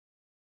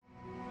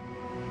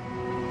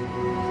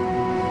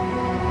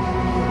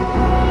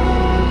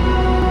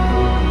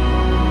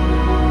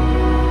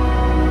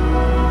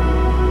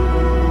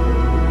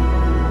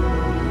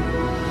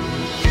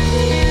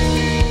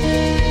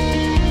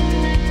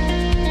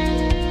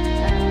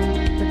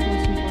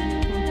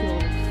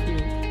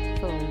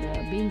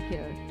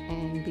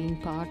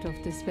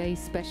this very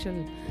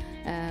special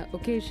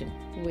occasion,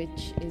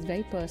 which is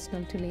very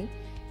personal to me,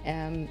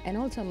 and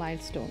also a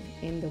milestone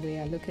in the way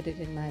I look at it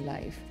in my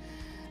life.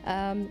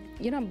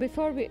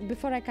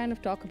 Before I kind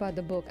of talk about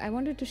the book, I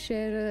wanted to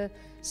share a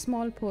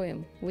small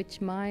poem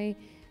which my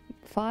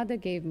father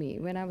gave me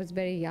when I was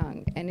very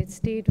young, and it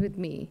stayed with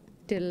me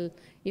till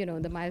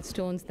the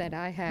milestones that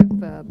I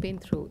have been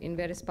through in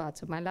various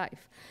parts of my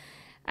life.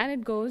 And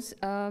it goes,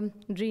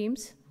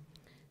 dreams,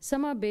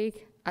 some are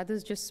big,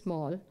 others just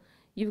small.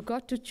 You've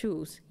got to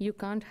choose, you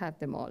can't have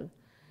them all.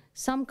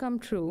 Some come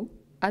true,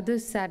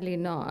 others sadly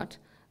not.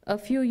 A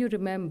few you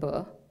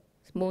remember,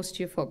 most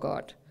you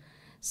forgot.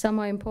 Some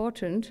are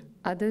important,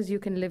 others you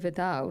can live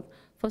without.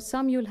 For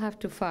some you'll have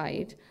to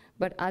fight,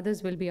 but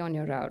others will be on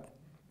your route.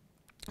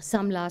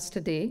 Some last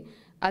a day,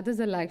 others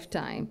a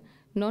lifetime.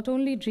 Not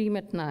only dream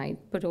at night,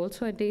 but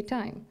also at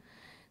daytime.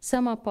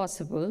 Some are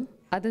possible,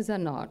 others are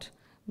not.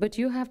 But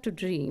you have to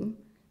dream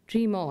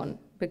on,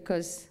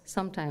 because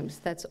sometimes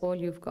that's all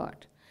you've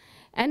got.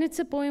 And it's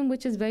a poem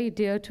which is very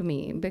dear to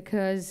me,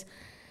 because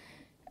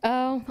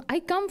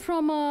I come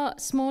from a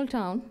small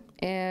town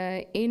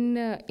in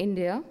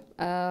India,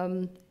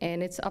 and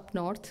it's up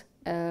north,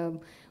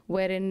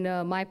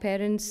 wherein my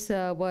parents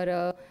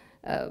were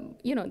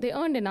they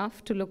earned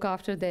enough to look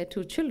after their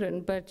two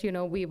children, but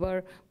we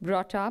were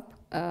brought up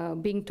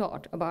being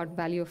taught about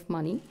value of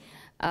money.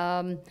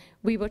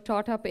 We were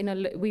taught up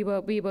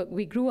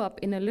we grew up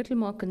in a little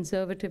more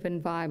conservative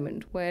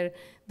environment where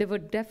there were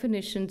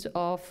definitions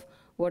of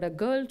what a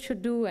girl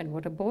should do and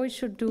what a boy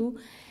should do.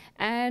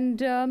 And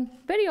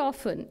very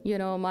often,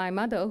 my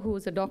mother, who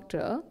was a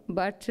doctor,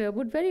 but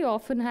would very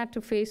often had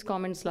to face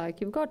comments like,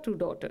 you've got two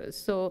daughters,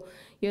 so,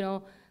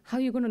 how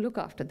are you going to look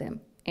after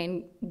them?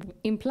 And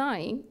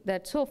implying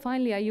that, so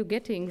finally, are you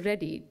getting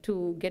ready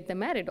to get them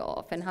married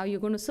off, and how are you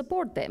going to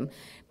support them?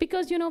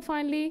 Because,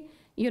 finally,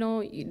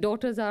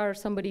 daughters are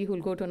somebody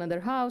who'll go to another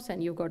house,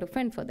 and you've got to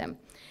fend for them.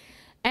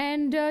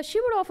 And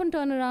she would often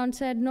turn around and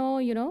said, no,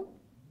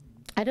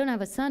 I don't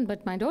have a son,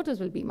 but my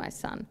daughters will be my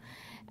son.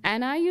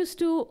 And I used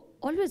to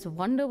always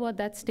wonder what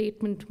that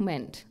statement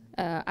meant.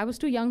 I was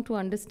too young to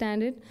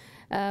understand it,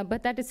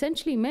 but that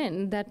essentially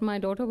meant that my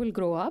daughter will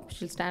grow up,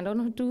 she'll stand on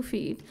her 2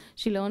 feet,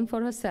 she'll earn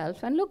for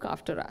herself and look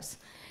after us.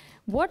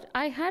 What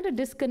I had a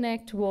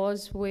disconnect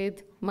was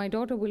with my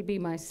daughter will be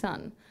my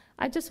son.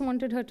 I just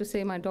wanted her to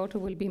say my daughter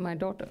will be my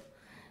daughter,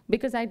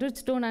 because I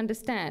just don't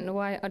understand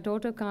why a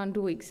daughter can't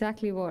do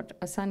exactly what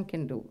a son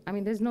can do. I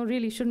mean,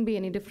 shouldn't be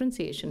any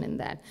differentiation in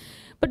that.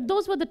 But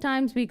those were the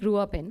times we grew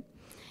up in.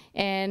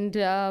 And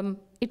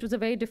it was a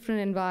very different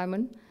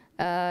environment.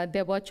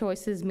 There were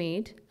choices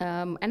made.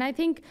 And I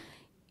think,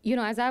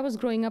 as I was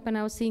growing up and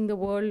I was seeing the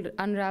world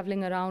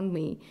unraveling around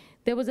me,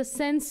 there was a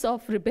sense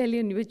of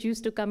rebellion which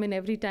used to come in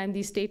every time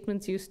these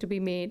statements used to be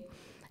made.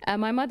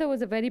 My mother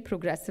was a very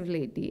progressive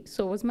lady,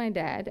 so was my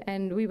dad,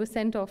 and we were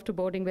sent off to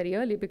boarding very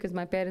early because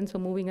my parents were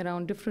moving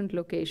around different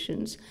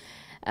locations.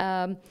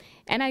 And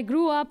I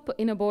grew up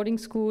in a boarding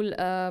school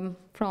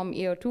from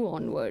year 2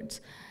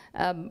 onwards.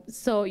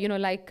 So,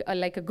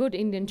 like a good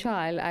Indian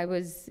child, I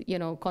was,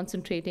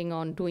 concentrating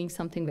on doing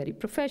something very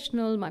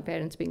professional. My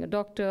parents being a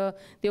doctor,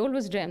 they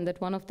always dreamt that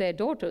one of their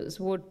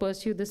daughters would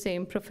pursue the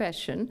same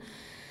profession.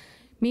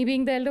 Me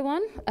being the elder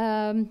one,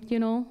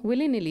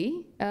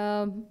 willy-nilly,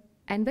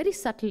 and very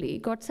subtly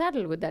got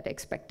saddled with that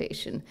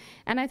expectation.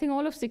 And I think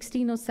all of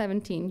 16 or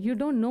 17, you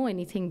don't know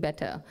anything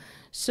better.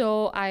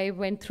 So I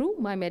went through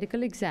my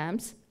medical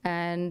exams,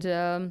 and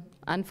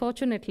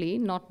unfortunately,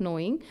 not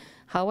knowing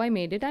how I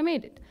made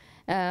it,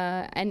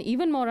 and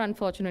even more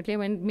unfortunately,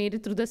 I made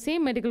it through the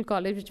same medical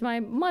college which my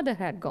mother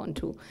had gone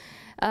to.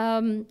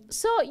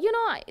 So,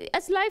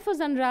 as life was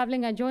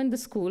unraveling, I joined the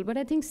school, but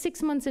I think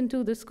 6 months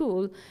into the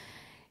school,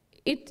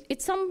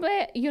 it's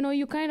somewhere,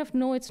 you kind of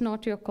know it's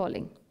not your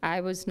calling. I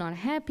was not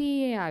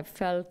happy. I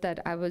felt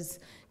that I was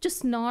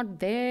just not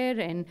there,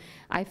 and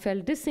I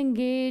felt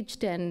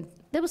disengaged, and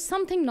there was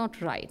something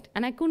not right,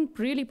 and I couldn't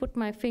really put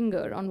my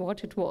finger on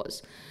what it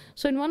was.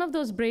 So in one of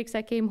those breaks,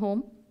 I came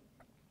home,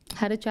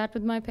 had a chat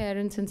with my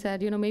parents, and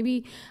said,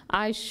 maybe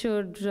I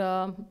should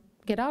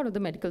get out of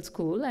the medical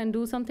school and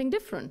do something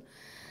different.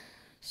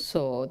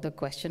 So the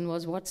question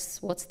was,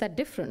 what's that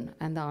different?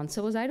 And the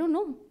answer was, I don't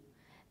know.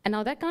 And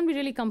now that can't be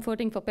really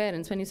comforting for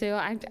parents when you say,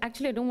 I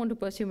don't want to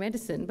pursue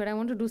medicine, but I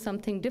want to do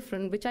something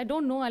different, which I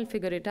don't know, I'll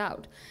figure it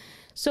out.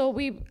 So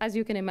as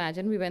you can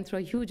imagine, we went through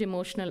a huge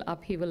emotional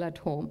upheaval at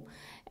home.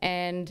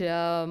 And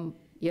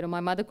my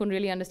mother couldn't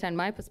really understand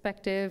my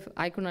perspective.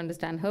 I couldn't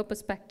understand her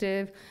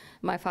perspective.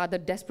 My father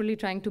desperately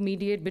trying to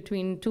mediate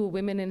between two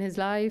women in his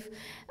life.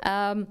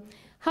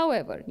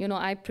 However,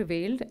 I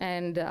prevailed,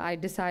 and I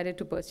decided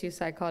to pursue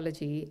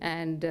psychology.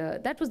 And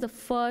that was the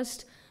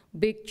first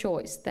big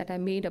choice that I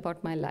made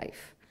about my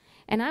life.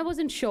 And I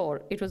wasn't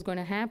sure it was going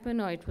to happen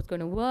or it was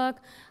going to work.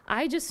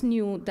 I just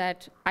knew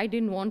that I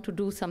didn't want to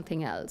do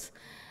something else.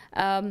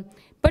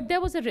 But there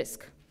was a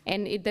risk.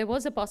 And there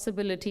was a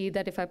possibility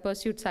that if I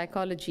pursued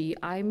psychology,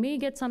 I may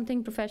get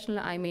something professional,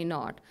 I may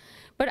not.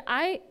 But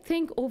I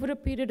think over a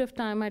period of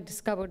time, I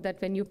discovered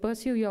that when you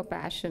pursue your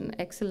passion,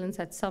 excellence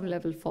at some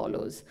level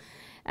follows.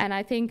 And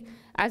I think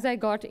as I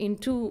got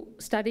into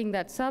studying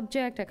that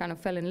subject, I kind of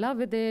fell in love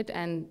with it,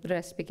 and the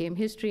rest became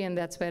history, and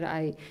that's where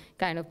I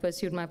kind of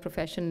pursued my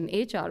profession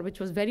in HR, which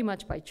was very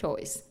much by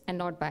choice and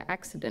not by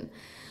accident.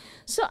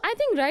 So I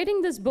think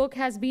writing this book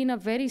has been a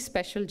very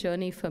special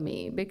journey for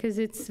me because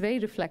it's very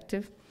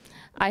reflective.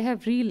 I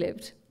have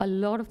relived a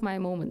lot of my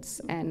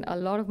moments and a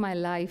lot of my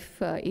life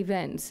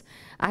events.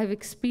 I've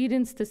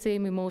experienced the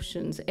same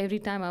emotions every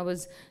time I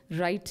was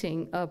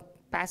writing a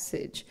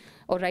passage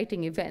or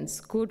writing events,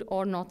 good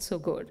or not so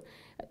good,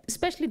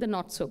 especially the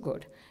not so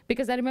good.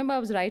 Because I remember I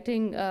was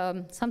writing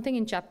something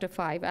in chapter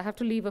 5. I have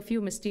to leave a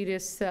few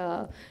mysterious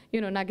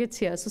nuggets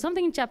here. So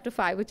something in chapter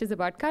 5, which is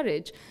about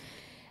courage.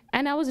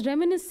 And I was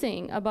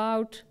reminiscing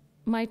about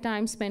my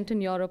time spent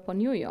in Europe or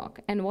New York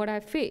and what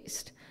I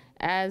faced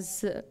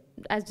as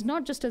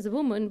not just as a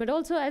woman, but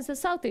also as a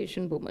South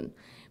Asian woman.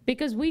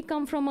 Because we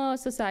come from a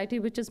society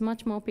which is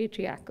much more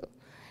patriarchal.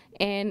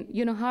 And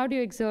how do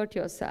you exert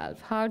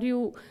yourself? How do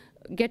you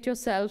get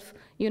yourself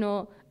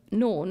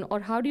known, or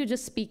how do you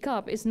just speak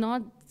up is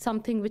not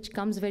something which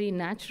comes very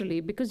naturally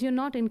because you're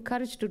not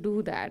encouraged to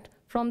do that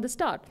from the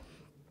start.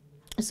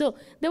 So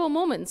there were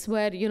moments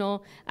where,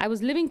 I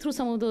was living through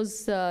some of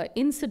those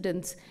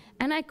incidents,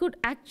 and I could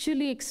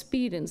actually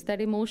experience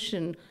that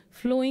emotion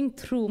flowing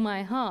through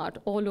my heart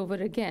all over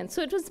again.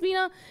 So it has been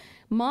a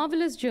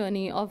marvelous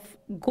journey of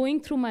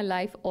going through my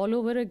life all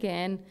over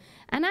again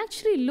and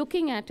actually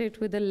looking at it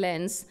with a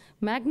lens,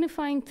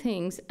 magnifying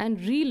things and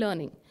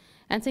relearning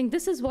and saying,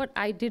 this is what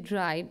I did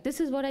right, this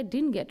is what I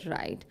didn't get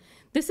right,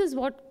 this is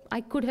what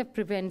I could have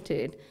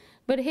prevented.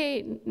 But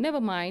hey, never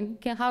mind,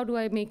 how do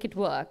I make it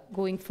work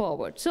going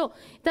forward? So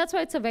that's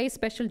why it's a very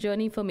special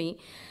journey for me.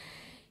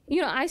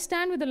 I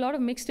stand with a lot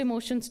of mixed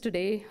emotions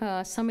today,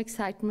 some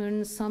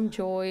excitement, some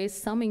joy,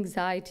 some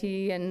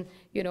anxiety, and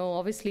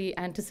obviously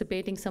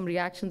anticipating some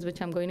reactions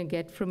which I'm going to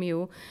get from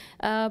you.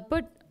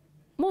 But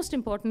most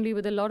importantly,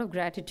 with a lot of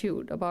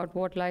gratitude about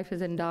what life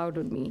has endowed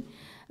on me.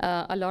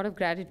 A lot of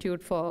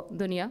gratitude for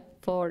Dunia,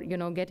 for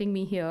getting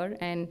me here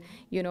and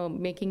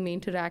making me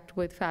interact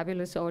with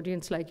fabulous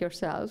audience like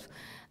yourself.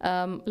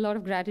 A lot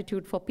of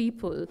gratitude for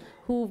people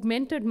who've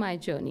mentored my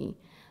journey.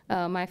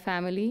 My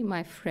family,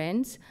 my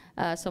friends,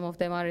 some of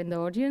them are in the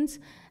audience,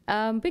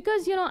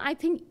 because I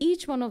think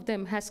each one of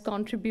them has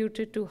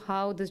contributed to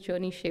how this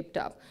journey shaped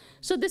up.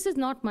 So this is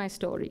not my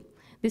story.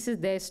 This is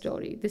their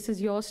story. This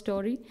is your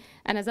story.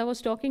 And as I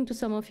was talking to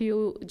some of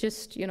you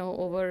just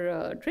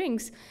over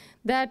drinks,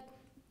 that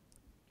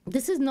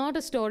this is not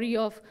a story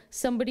of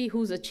somebody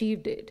who's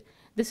achieved it.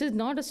 This is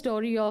not a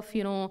story of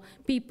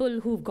people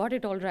who've got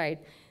it all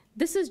right.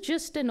 This is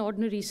just an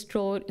ordinary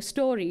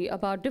story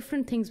about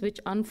different things which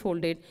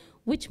unfolded,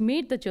 which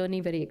made the journey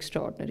very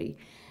extraordinary.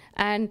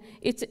 And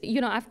it's,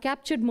 I've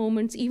captured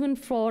moments even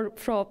for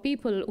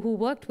people who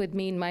worked with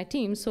me in my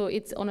team. So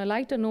it's on a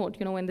lighter note,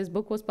 when this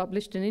book was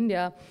published in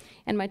India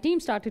and my team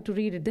started to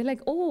read it, they're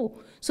like, oh,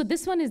 so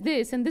this one is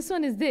this and this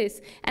one is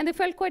this. And they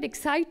felt quite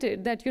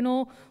excited that,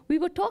 we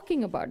were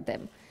talking about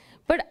them.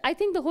 But I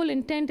think the whole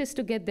intent is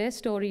to get their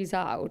stories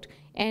out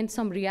and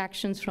some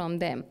reactions from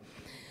them.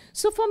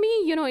 So for me,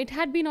 it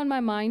had been on my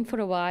mind for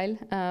a while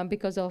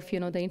because of,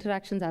 the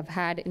interactions I've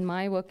had in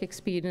my work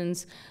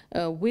experience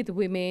with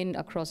women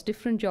across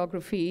different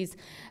geographies.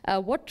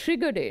 What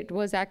triggered it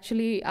was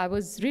actually, I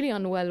was really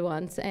unwell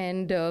once,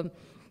 and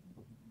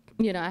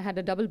I had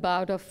a double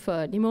bout of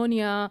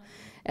pneumonia.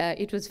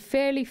 It was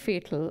fairly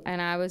fatal,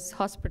 and I was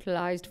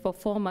hospitalized for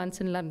 4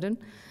 months in London.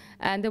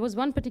 And there was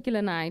one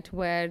particular night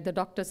where the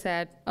doctor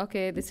said,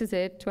 okay, this is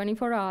it,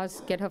 24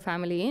 hours, get her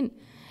family in.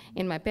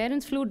 And my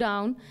parents flew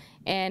down,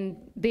 and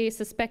they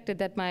suspected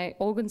that my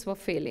organs were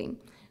failing.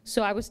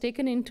 So I was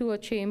taken into a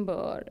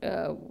chamber,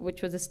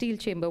 which was a steel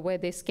chamber, where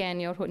they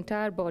scan your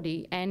entire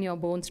body and your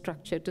bone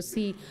structure to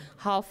see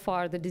how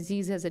far the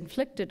disease has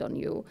inflicted on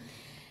you.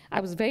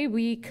 I was very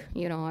weak.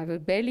 I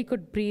barely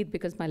could breathe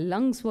because my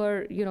lungs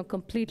were,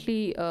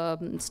 completely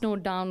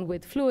snowed down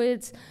with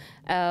fluids.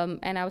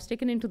 And I was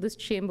taken into this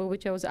chamber,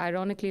 which I was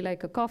ironically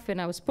like a coffin.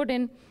 I was put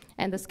in,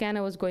 and the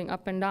scanner was going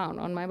up and down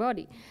on my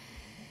body.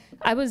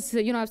 I was,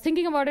 I was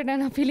thinking about it,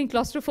 and I'm feeling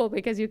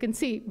claustrophobic, as you can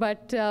see.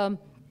 But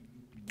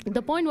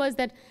the point was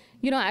that,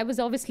 I was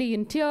obviously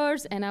in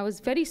tears, and I was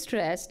very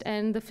stressed.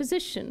 And the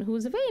physician, who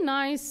was a very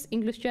nice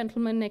English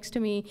gentleman next to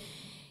me,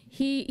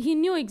 he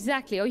knew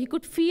exactly, or he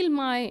could feel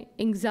my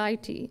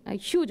anxiety, a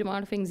huge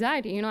amount of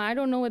anxiety. I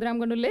don't know whether I'm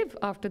going to live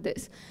after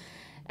this.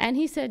 And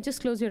he said,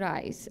 just close your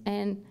eyes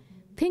and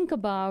think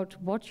about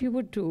what you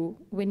would do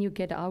when you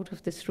get out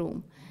of this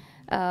room.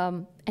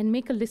 And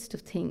make a list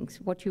of things,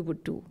 what you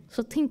would do.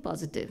 So think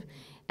positive.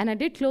 And I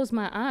did close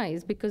my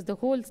eyes because the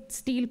whole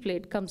steel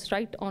plate comes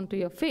right onto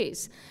your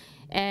face.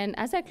 And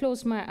as I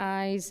closed my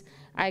eyes,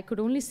 I could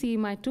only see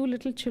my 2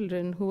 little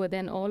children, who were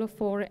then all of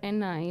 4 and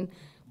 9,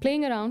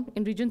 playing around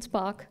in Regent's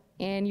Park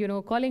and,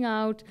 calling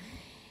out.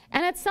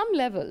 And at some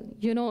level,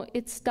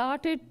 it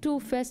started to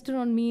fester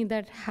on me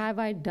that, have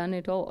I done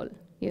it all?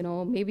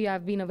 Maybe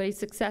I've been a very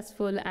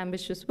successful,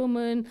 ambitious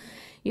woman.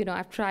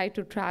 I've tried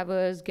to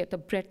traverse, get a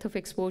breadth of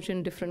exposure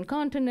in different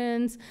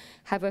continents.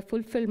 Have I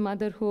fulfilled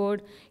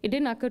motherhood? It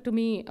didn't occur to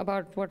me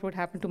about what would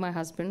happen to my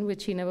husband,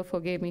 which he never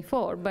forgave me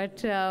for.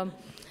 But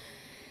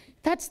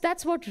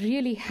that's what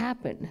really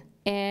happened.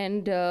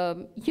 And,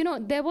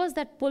 there was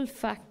that pull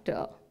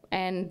factor.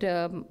 And,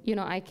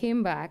 I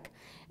came back.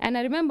 And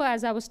I remember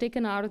as I was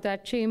taken out of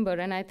that chamber,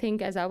 and I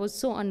think as I was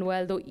so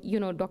unwell, though,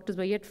 doctors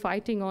were yet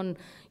fighting on,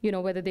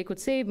 whether they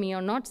could save me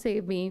or not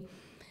save me,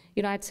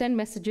 I'd send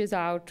messages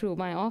out to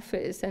my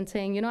office and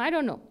saying, I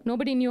don't know.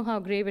 Nobody knew how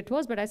grave it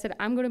was, but I said,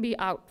 I'm going to be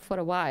out for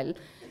a while.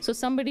 So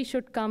somebody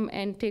should come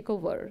and take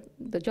over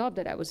the job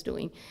that I was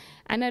doing.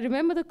 And I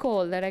remember the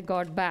call that I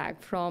got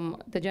back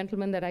from the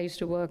gentleman that I used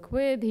to work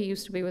with. He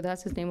used to be with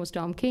us. His name was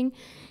Tom King.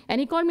 And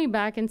he called me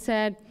back and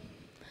said,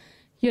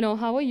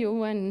 how are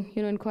you? And,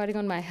 inquiring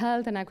on my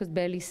health, and I could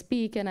barely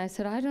speak. And I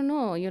said, I don't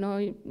know,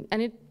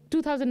 and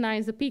 2009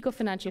 is the peak of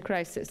financial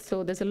crisis.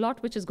 So there's a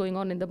lot which is going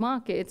on in the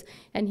markets.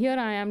 And here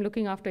I am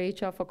looking after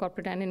HR for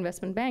corporate and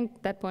investment bank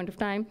at that point of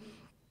time.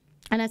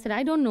 And I said,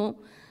 I don't know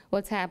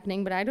what's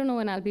happening, but I don't know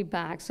when I'll be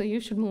back. So you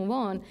should move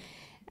on.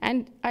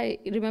 And I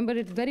remember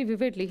it very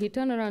vividly. He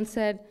turned around and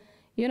said,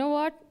 you know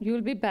what?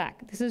 You'll be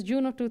back. This is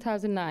June of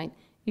 2009.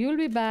 You'll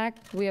be back.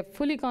 We are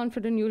fully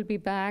confident you'll be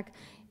back.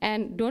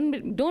 And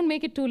don't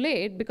make it too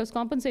late, because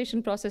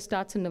compensation process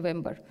starts in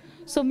November.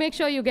 So make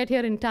sure you get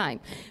here in time.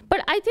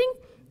 But I think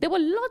there were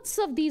lots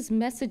of these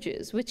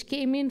messages which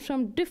came in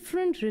from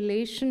different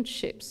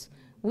relationships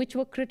which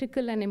were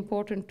critical and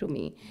important to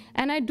me.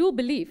 And I do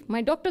believe,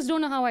 my doctors don't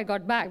know how I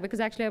got back,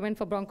 because actually I went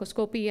for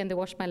bronchoscopy and they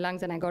washed my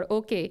lungs and I got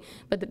okay.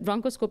 But the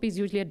bronchoscopy is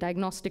usually a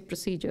diagnostic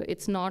procedure.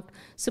 It's not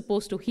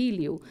supposed to heal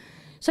you.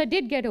 So I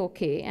did get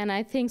okay. And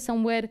I think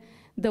somewhere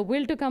the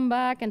will to come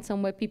back and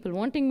somewhere people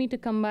wanting me to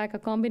come back, a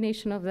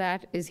combination of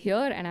that is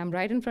here, and I'm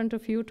right in front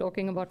of you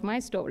talking about my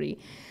story.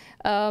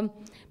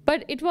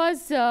 But it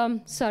was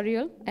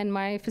surreal, and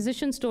my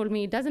physicians told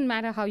me, it doesn't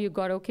matter how you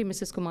got okay,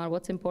 Mrs. Kumar,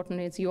 what's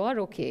important is you are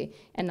okay,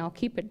 and now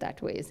keep it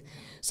that way.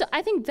 So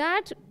I think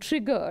that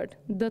triggered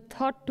the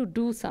thought to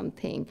do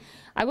something.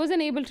 I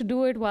wasn't able to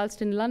do it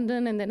whilst in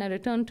London, and then I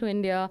returned to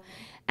India.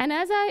 And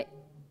as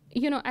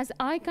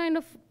I kind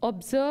of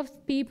observed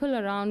people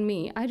around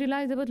me, I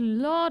realized there were a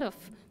lot of,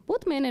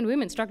 both men and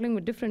women, struggling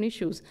with different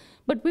issues,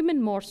 but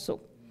women more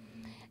so.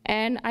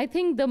 And I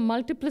think the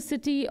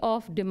multiplicity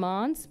of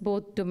demands,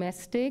 both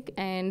domestic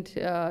and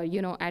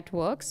at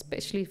work,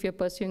 especially if you're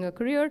pursuing a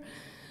career,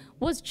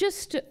 was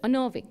just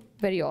unnerving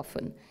very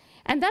often.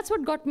 And that's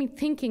what got me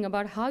thinking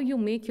about how you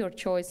make your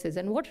choices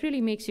and what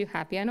really makes you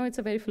happy. I know it's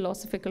a very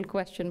philosophical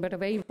question, but a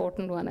very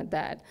important one at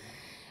that.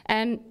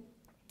 And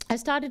I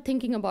started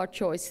thinking about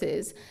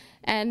choices.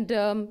 And,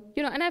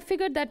 and I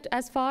figured that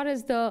as far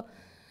as the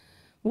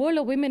world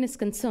of women is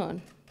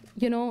concerned,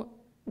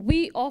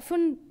 we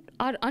often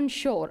are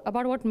unsure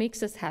about what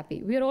makes us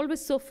happy. We are always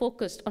so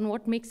focused on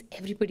what makes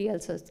everybody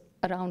else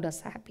around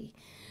us happy.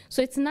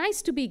 So it's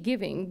nice to be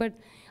giving, but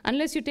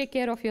unless you take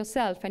care of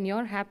yourself and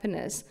your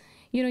happiness,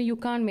 you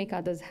can't make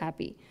others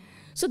happy.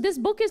 So this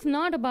book is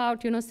not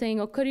about,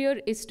 saying, oh,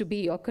 career is to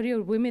be, or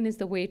career women is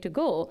the way to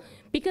go,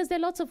 because there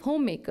are lots of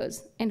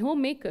homemakers, and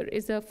homemaker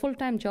is a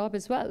full-time job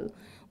as well,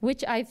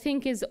 which I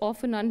think is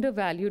often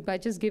undervalued by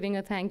just giving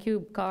a thank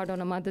you card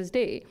on a Mother's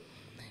Day.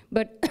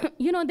 But,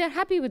 they're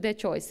happy with their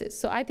choices.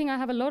 So I think I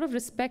have a lot of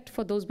respect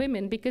for those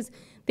women, because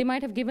they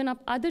might have given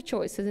up other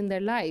choices in their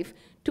life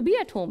to be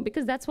at home,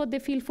 because that's what they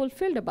feel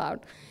fulfilled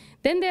about.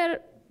 Then there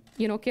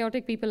are,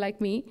 chaotic people like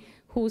me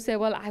who say,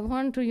 well, I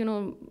want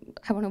to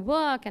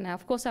work, and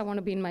of course I want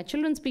to be in my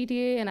children's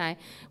PTA, and I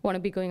want to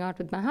be going out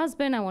with my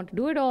husband, I want to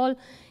do it all.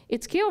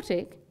 It's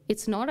chaotic,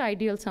 it's not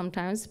ideal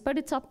sometimes, but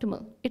it's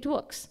optimal, it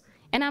works.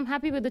 And I'm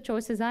happy with the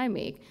choices I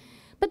make.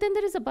 But then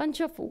there is a bunch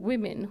of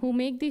women who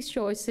make these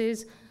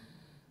choices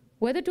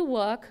whether to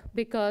work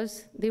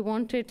because they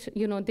want it,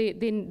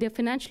 they're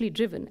financially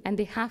driven and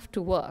they have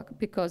to work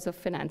because of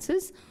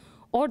finances,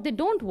 or they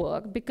don't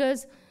work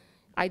because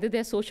either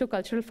there are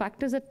socio-cultural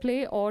factors at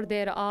play, or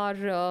there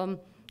are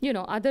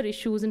other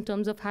issues in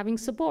terms of having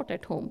support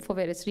at home for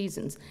various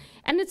reasons.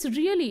 And it's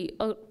really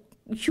a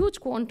huge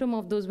quantum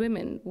of those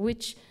women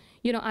which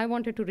I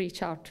wanted to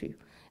reach out to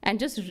and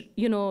just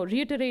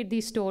reiterate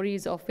these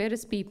stories of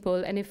various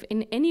people, and if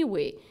in any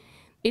way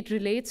it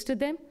relates to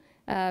them,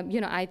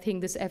 I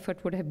think this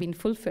effort would have been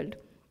fulfilled.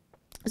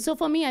 So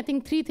for me, I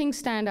think three things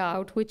stand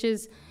out, which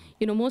is,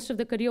 most of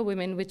the career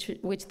women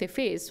which they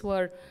face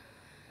were,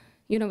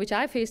 which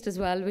I faced as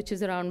well, which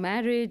is around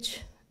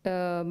marriage,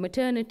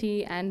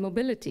 maternity, and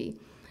mobility.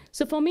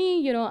 So for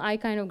me, I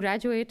kind of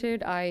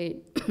graduated. I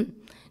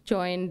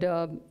joined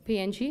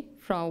P&G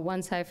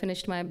once I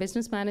finished my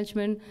business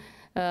management.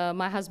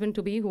 My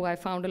husband-to-be, who I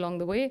found along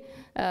the way,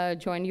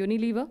 joined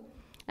Unilever.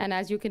 And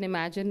as you can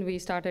imagine, we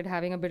started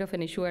having a bit of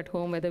an issue at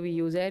home, whether we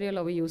use Ariel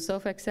or we use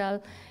Surf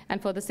Excel.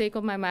 And for the sake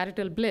of my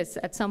marital bliss,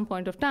 at some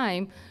point of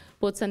time,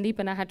 both Sandeep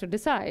and I had to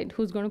decide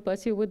who's going to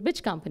pursue with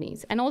which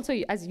companies. And also,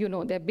 as you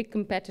know, they're big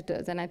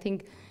competitors, and I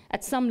think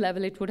at some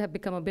level it would have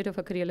become a bit of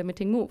a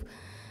career-limiting move.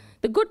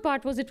 The good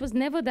part was it was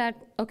never that,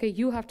 okay,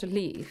 you have to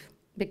leave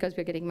because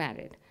we're getting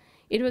married.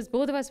 It was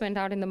both of us went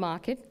out in the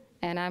market,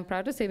 and I'm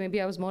proud to say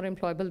maybe I was more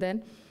employable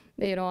then.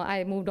 You know,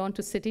 I moved on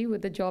to city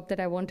with the job that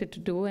I wanted to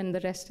do, and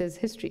the rest is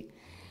history.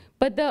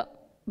 But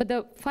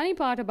the funny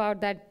part about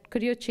that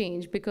career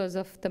change because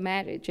of the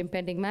marriage,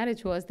 impending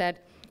marriage, was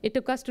that it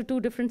took us to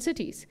 2 different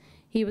cities.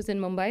 He was in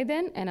Mumbai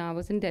then, and I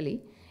was in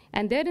Delhi.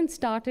 And therein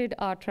started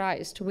our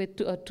tryst with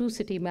a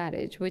 2-city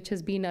marriage, which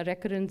has been a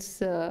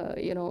recurrence,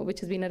 which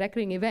has been a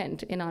recurring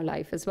event in our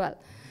life as well.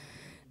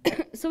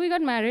 So we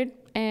got married,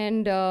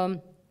 and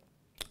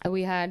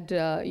we had,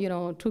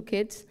 2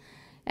 kids.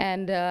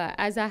 And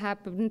as I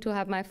happened to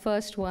have my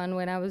first one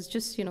when I was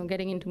just,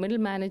 getting into middle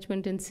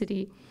management in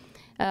city,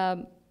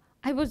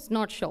 I was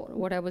not sure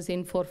what I was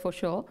in for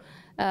sure.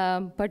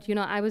 But,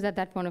 I was at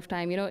that point of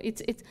time,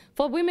 it's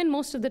for women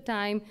most of the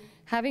time,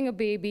 having a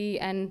baby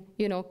and,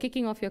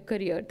 kicking off your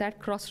career, that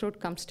crossroad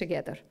comes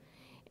together.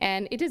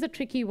 And it is a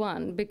tricky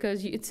one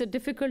because it's a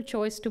difficult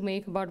choice to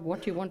make about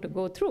what you want to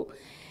go through.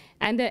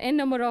 And there are n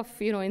number of,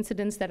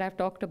 incidents that I've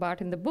talked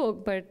about in the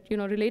book, but,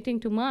 relating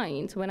to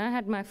mine, so when I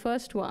had my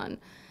first one,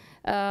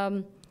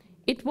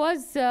 it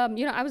was,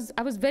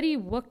 I was very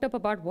worked up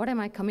about what am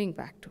I coming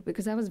back to,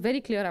 because I was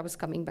very clear I was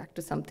coming back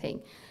to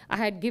something. I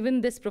had given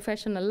this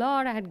profession a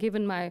lot. I had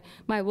given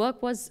my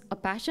work was a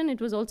passion.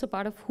 It was also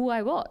part of who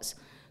I was.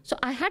 So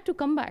I had to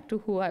come back to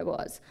who I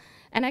was.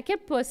 And I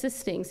kept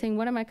persisting, saying,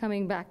 what am I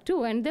coming back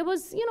to? And there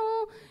was,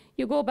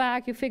 you go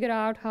back, you figure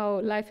out how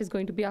life is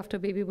going to be after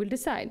baby, we'll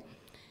decide.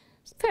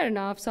 Fair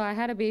enough. So I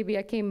had a baby.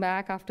 I came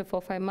back after 4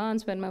 or 5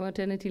 months when my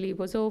maternity leave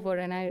was over,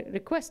 and I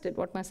requested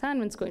what my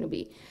assignment's going to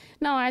be.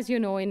 Now, as you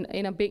know,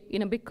 in a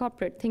big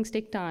corporate, things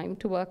take time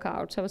to work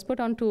out. So I was put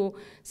onto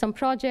some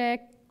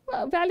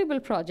valuable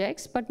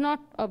projects, but not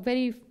a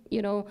very,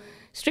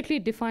 strictly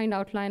defined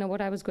outline of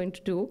what I was going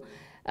to do.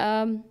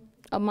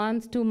 A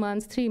month, 2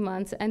 months, 3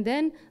 months, and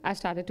then I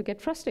started to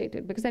get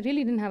frustrated because I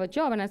really didn't have a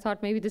job, and I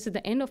thought maybe this is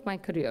the end of my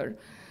career.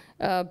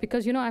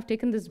 Because, I've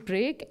taken this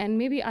break and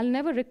maybe I'll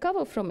never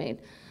recover from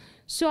it.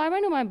 So I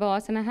went to my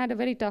boss and I had a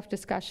very tough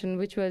discussion,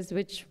 which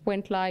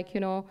went like,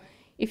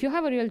 if you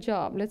have a real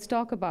job, let's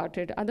talk about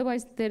it.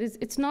 Otherwise,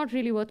 it's not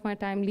really worth my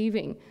time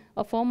leaving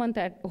a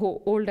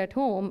 4-month-old at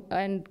home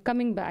and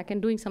coming back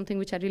and doing something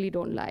which I really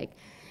don't like.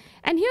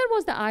 And here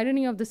was the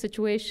irony of the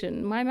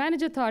situation. My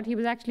manager thought he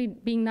was actually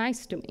being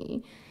nice to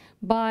me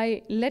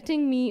by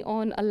letting me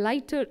on a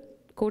lighter,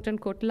 quote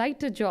unquote,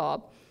 lighter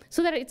job,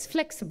 so that it's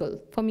flexible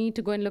for me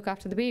to go and look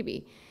after the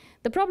baby.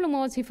 The problem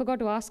was he forgot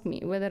to ask me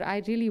whether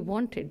I really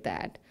wanted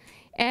that.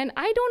 And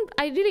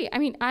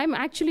I'm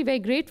actually very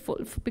grateful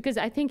because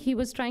I think he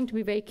was trying to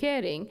be very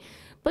caring.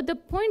 But the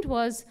point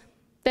was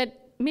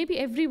that maybe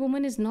every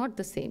woman is not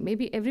the same.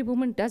 Maybe every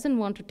woman doesn't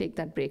want to take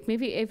that break.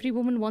 Maybe every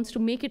woman wants to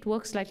make it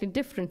work slightly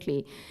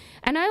differently.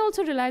 And I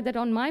also realized that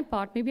on my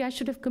part, maybe I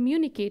should have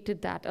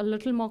communicated that a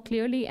little more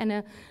clearly and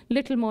a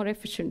little more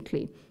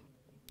efficiently.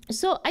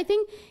 So I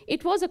think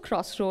it was a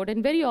crossroad,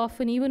 and very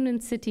often, even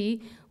in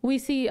city, we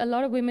see a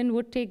lot of women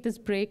would take this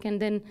break and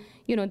then,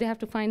 they have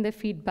to find their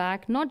feet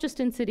back. Not just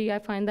in city, I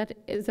find that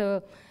is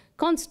a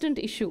constant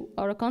issue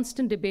or a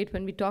constant debate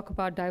when we talk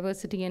about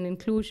diversity and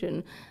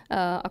inclusion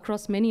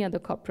across many other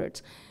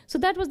corporates. So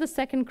that was the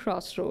second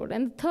crossroad.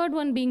 And the third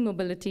one being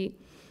mobility.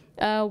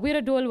 We're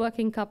a dual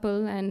working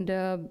couple, and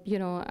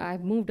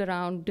I've moved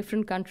around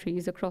different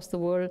countries across the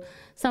world.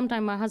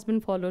 Sometimes my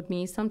husband followed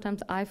me,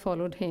 sometimes I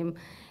followed him.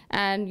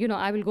 And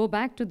I will go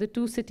back to the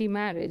 2-city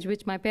marriage,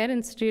 which my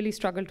parents really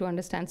struggled to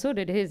understand. So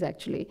did his,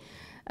 actually.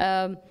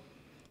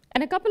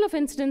 And a couple of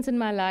incidents in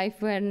my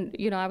life when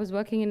I was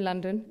working in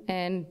London,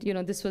 and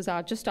this was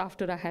just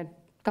after I had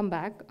come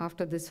back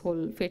after this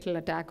whole fatal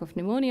attack of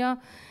pneumonia.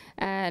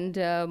 And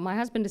my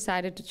husband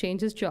decided to change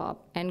his job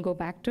and go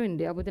back to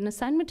India with an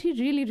assignment he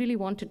really, really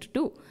wanted to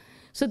do.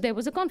 So there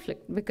was a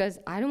conflict because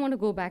I don't want to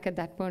go back at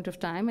that point of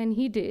time, and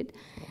he did.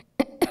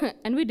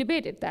 And we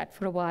debated that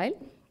for a while.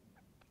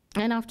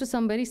 And after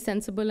some very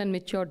sensible and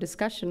mature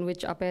discussion,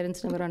 which our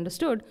parents never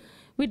understood,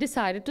 we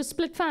decided to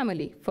split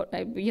family.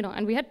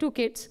 And we had 2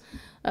 kids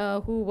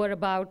who were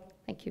about,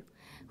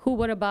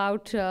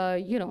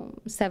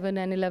 7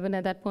 and 11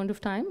 at that point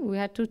of time. We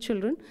had 2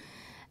 children.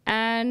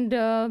 And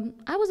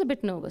I was a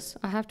bit nervous,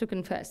 I have to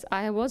confess.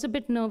 I was a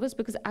bit nervous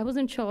because I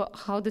wasn't sure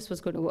how this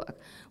was going to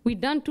work.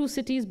 We'd done 2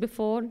 cities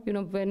before,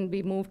 when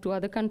we moved to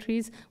other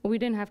countries, but we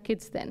didn't have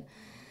kids then.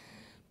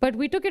 But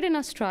we took it in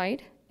our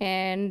stride,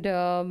 and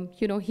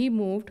he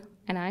moved,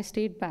 and I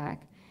stayed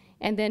back.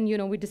 And then,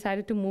 we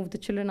decided to move the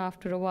children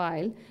after a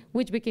while,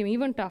 which became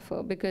even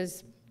tougher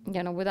because,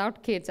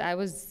 without kids, I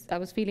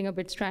was feeling a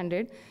bit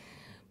stranded.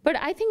 But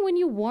I think when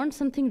you want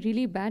something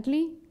really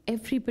badly,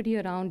 everybody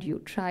around you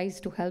tries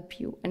to help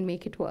you and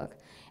make it work.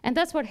 And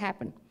that's what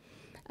happened.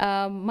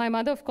 My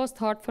mother, of course,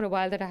 thought for a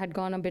while that I had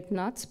gone a bit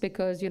nuts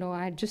because,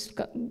 I had just,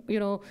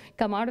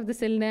 come out of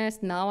this illness.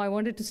 Now I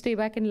wanted to stay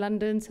back in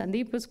London.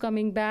 Sandeep was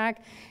coming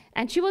back.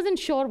 And she wasn't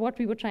sure what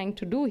we were trying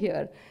to do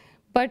here.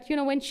 But,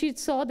 when she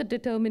saw the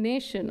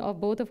determination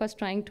of both of us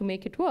trying to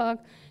make it work,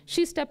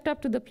 she stepped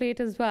up to the plate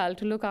as well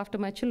to look after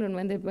my children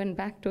when they went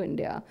back to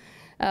India.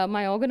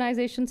 My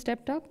organization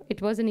stepped up.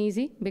 It wasn't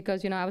easy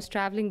because, I was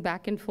traveling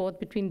back and forth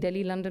between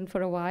Delhi, London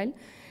for a while.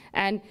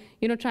 And,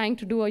 trying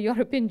to do a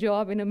European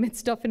job in the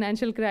midst of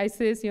financial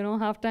crisis,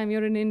 half time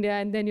you're in India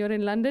and then you're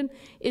in London,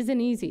 isn't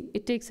easy.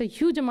 It takes a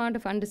huge amount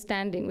of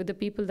understanding with the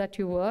people that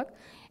you work.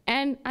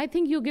 And I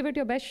think you give it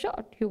your best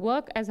shot. You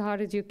work as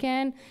hard as you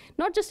can,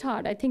 not just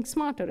hard, I think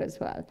smarter as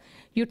well.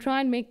 You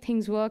try and make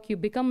things work, you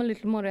become a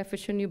little more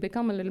efficient, you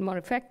become a little more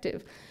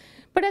effective.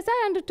 But as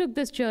I undertook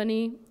this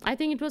journey, I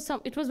think it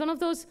was one of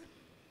those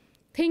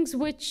things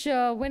which,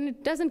 when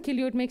it doesn't kill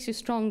you, it makes you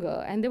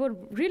stronger. And there were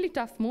really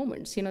tough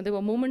moments. There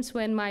were moments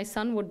when my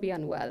son would be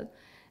unwell,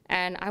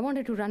 and I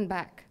wanted to run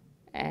back,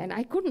 and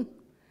I couldn't.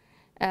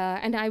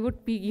 And I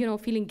would be,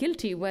 feeling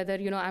guilty whether,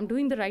 I'm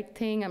doing the right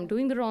thing, I'm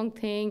doing the wrong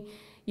thing,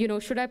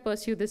 should I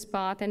pursue this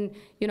path? And,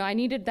 I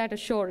needed that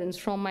assurance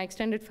from my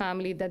extended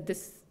family that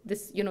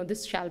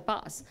this shall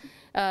pass.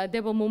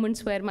 There were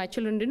moments where my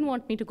children didn't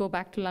want me to go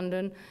back to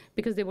London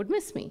because they would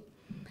miss me.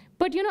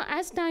 But,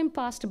 as time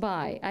passed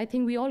by, I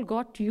think we all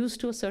got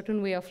used to a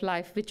certain way of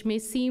life, which may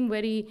seem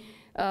very,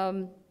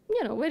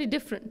 very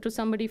different to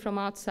somebody from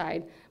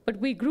outside, but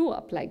we grew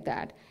up like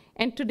that.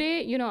 And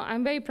today,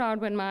 I'm very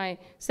proud when my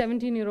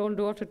 17-year-old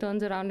daughter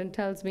turns around and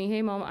tells me,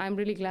 hey, Mom, I'm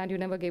really glad you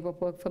never gave up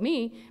work for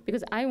me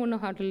because I won't know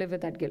how to live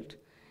with that guilt.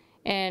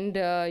 And,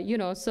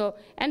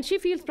 and she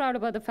feels proud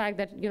about the fact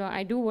that,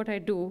 I do what I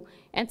do.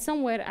 And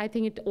somewhere, I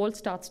think it all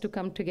starts to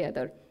come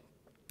together.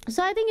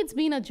 So I think it's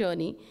been a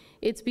journey.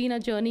 It's been a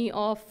journey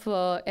of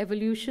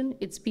evolution.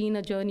 It's been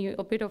a journey,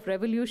 a bit of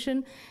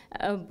revolution.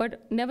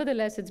 But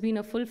nevertheless, it's been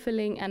a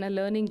fulfilling and a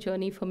learning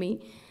journey for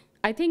me.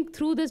 I think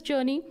through this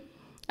journey,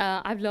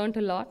 I've learned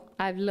a lot.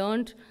 I've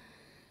learned,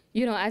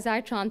 as I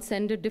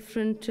transcended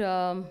different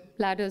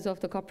ladders of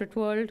the corporate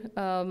world,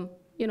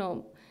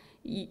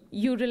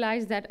 you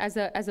realize that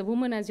as a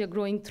woman, as you're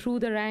growing through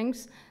the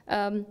ranks,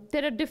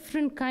 there are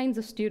different kinds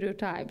of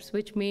stereotypes,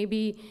 which may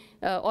be,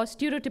 or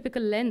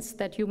stereotypical lens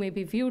that you may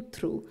be viewed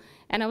through.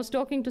 And I was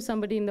talking to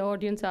somebody in the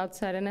audience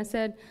outside, and I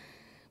said,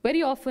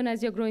 very often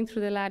as you're growing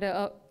through the ladder,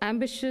 an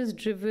ambitious,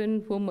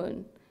 driven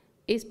woman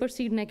is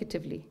perceived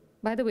negatively.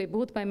 By the way,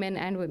 both by men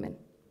and women.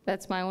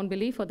 That's my own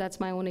belief, or that's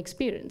my own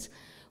experience.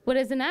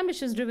 Whereas an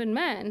ambitious, driven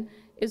man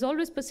is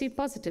always perceived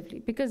positively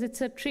because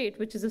it's a trait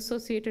which is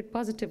associated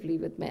positively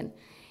with men.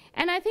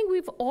 And I think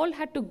we've all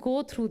had to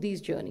go through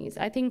these journeys.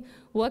 I think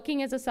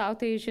working as a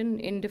South Asian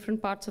in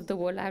different parts of the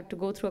world, I had to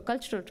go through a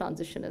cultural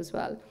transition as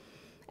well.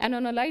 And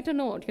on a lighter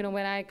note,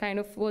 when I kind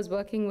of was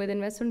working with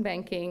investment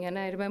banking, and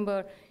I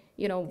remember,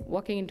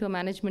 walking into a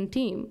management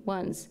team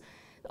once,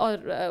 or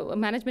a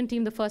management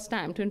team the first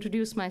time to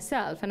introduce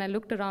myself, and I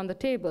looked around the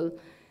table,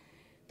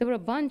 there were a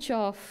bunch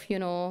of,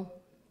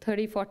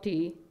 30,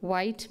 40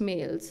 white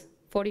males,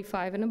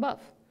 45 and above.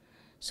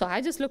 So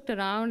I just looked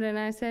around and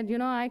I said,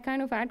 I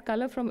kind of add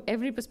color from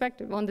every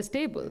perspective on this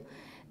table.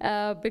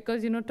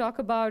 Because, talk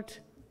about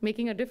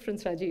making a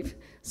difference, Rajeev.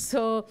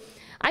 So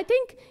I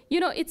think,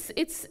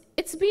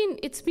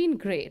 it's been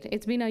great.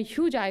 It's been a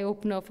huge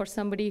eye-opener for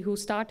somebody who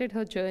started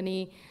her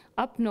journey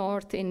up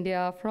north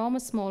India from a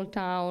small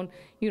town,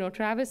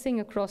 traversing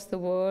across the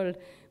world,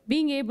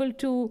 being able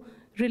to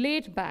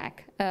relate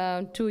back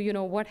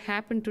to what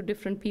happened to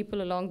different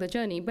people along the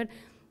journey. But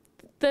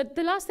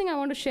the last thing I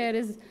want to share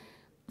is,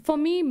 for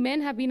me,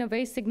 men have been a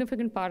very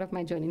significant part of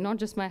my journey, not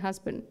just my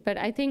husband. But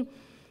I think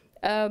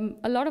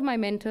a lot of my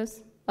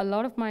mentors, a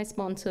lot of my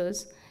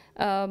sponsors,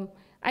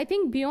 I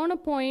think beyond a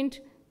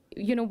point,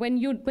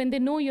 when they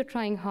know you're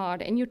trying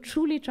hard and you're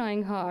truly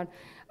trying hard,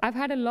 I've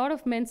had a lot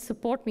of men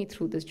support me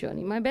through this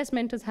journey. My best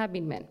mentors have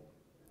been men.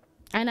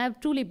 And I've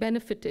truly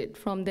benefited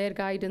from their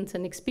guidance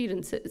and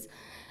experiences.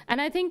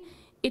 And I think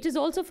it is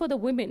also for the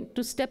women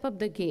to step up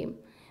the game.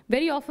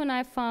 Very often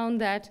I've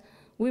found that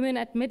women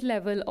at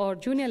mid-level or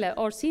junior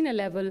level or senior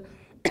level,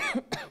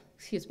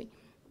 excuse me,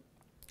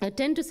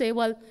 tend to say,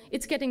 well,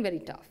 it's getting very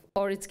tough,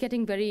 or it's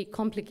getting very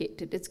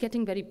complicated, it's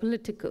getting very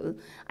political,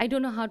 I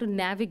don't know how to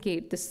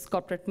navigate this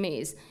corporate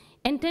maze,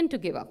 and tend to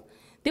give up.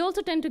 They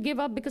also tend to give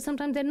up because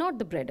sometimes they're not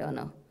the bread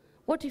earner.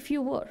 What if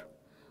you were?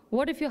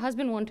 What if your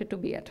husband wanted to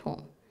be at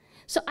home?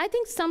 So I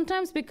think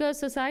sometimes because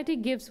society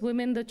gives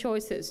women the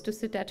choices to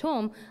sit at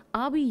home,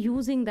 are we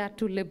using that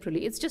too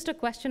liberally? It's just a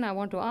question I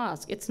want to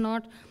ask. It's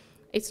not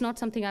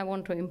something I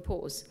want to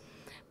impose.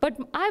 But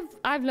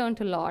I've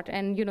learned a lot,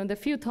 and the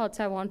few thoughts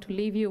I want to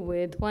leave you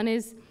with. One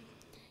is,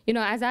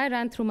 as I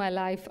ran through my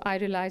life, I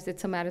realized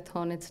it's a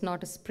marathon, it's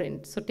not a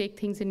sprint. So take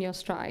things in your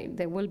stride.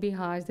 There will be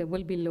highs, there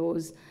will be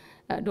lows.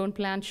 Don't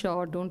plan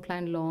short, don't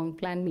plan long,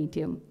 plan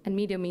medium. And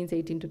medium means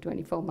 18 to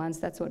 24 months,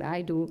 that's what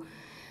I do.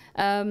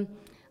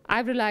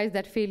 I've realized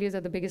that failures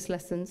are the biggest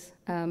lessons.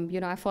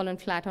 I've fallen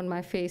flat on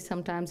my face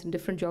sometimes in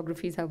different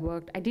geographies I've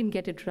worked. I didn't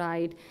get it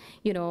right.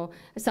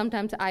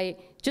 Sometimes I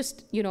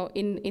just,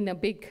 in a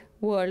big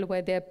world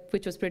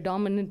which was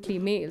predominantly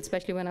male,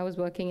 especially when I was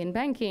working in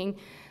banking,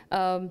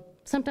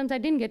 sometimes I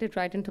didn't get it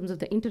right in terms of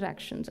the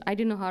interactions. I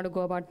didn't know how to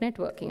go about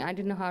networking. I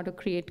didn't know how to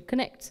create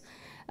connects.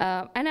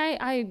 And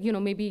I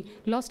maybe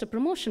lost a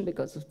promotion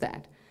because of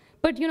that.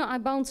 But, I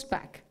bounced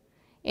back.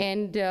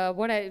 And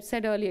what I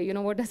said earlier,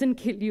 what doesn't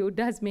kill you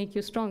does make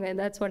you stronger. And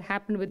that's what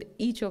happened with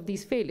each of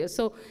these failures.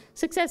 So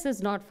success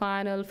is not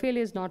final,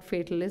 failure is not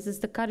fatal. It's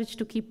the courage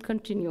to keep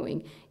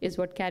continuing is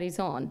what carries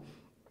on.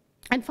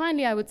 And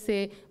finally, I would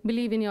say,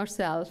 believe in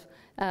yourself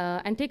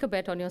and take a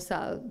bet on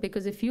yourself,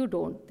 because if you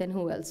don't, then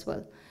who else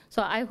will?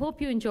 So I hope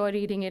you enjoy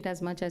reading it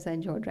as much as I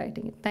enjoyed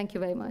writing it. Thank you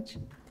very much.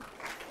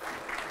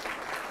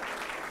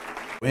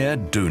 We're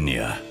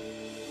Dunia.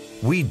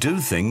 We do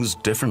things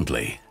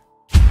differently.